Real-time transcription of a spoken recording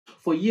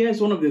For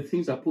years, one of the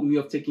things that put me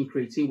off taking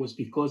creatine was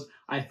because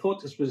I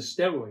thought this was a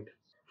steroid.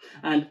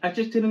 And I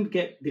just didn't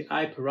get the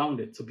hype around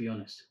it, to be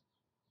honest.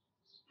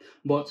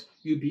 But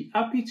you'll be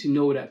happy to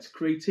know that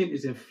creatine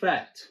is in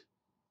fact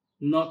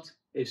not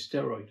a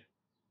steroid.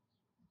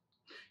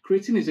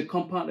 Creatine is a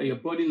compound that your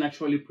body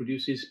naturally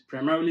produces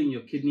primarily in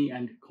your kidney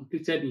and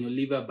completed in your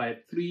liver by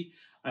 3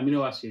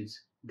 amino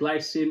acids: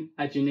 glycine,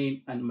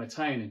 arginine, and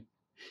methionine.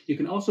 You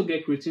can also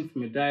get creatine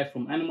from your diet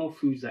from animal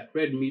foods like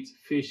red meat,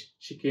 fish,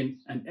 chicken,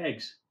 and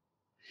eggs.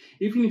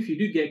 Even if you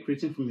do get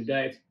creatine from your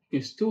diet, you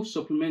can still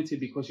supplement it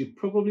because you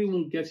probably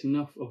won't get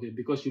enough of it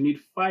because you need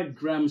 5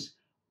 grams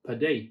per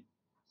day.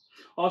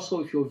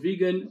 Also, if you're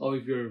vegan or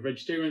if you're a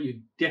vegetarian,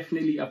 you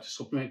definitely have to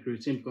supplement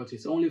creatine because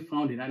it's only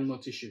found in animal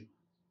tissue.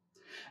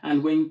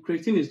 And when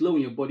creatine is low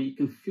in your body, it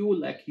can feel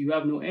like you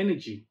have no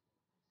energy.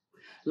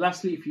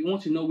 Lastly, if you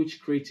want to know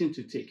which creatine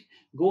to take,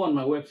 go on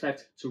my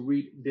website to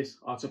read this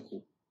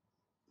article.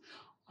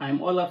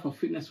 I'm Ola from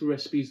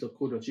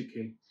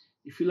fitnessrecipes.co.uk.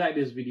 If you like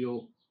this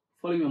video,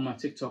 follow me on my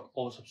TikTok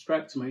or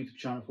subscribe to my YouTube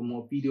channel for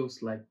more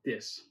videos like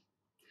this.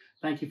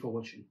 Thank you for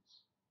watching.